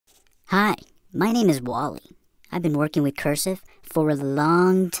Hi, my name is Wally. I've been working with cursive for a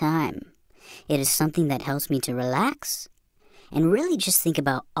long time. It is something that helps me to relax and really just think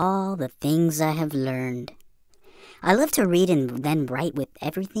about all the things I have learned. I love to read and then write with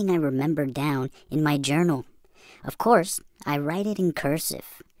everything I remember down in my journal. Of course, I write it in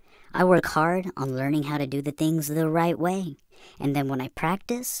cursive. I work hard on learning how to do the things the right way. And then when I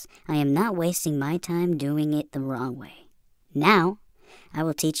practice, I am not wasting my time doing it the wrong way. Now, I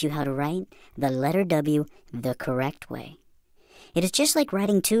will teach you how to write the letter W the correct way. It is just like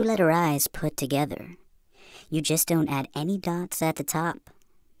writing two letter I's put together. You just don't add any dots at the top.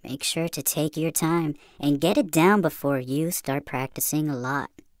 Make sure to take your time and get it down before you start practicing a lot.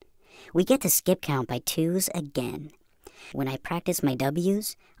 We get to skip count by twos again. When I practiced my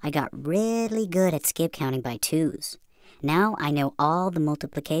W's, I got really good at skip counting by twos. Now I know all the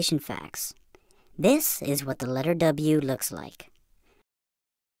multiplication facts. This is what the letter W looks like.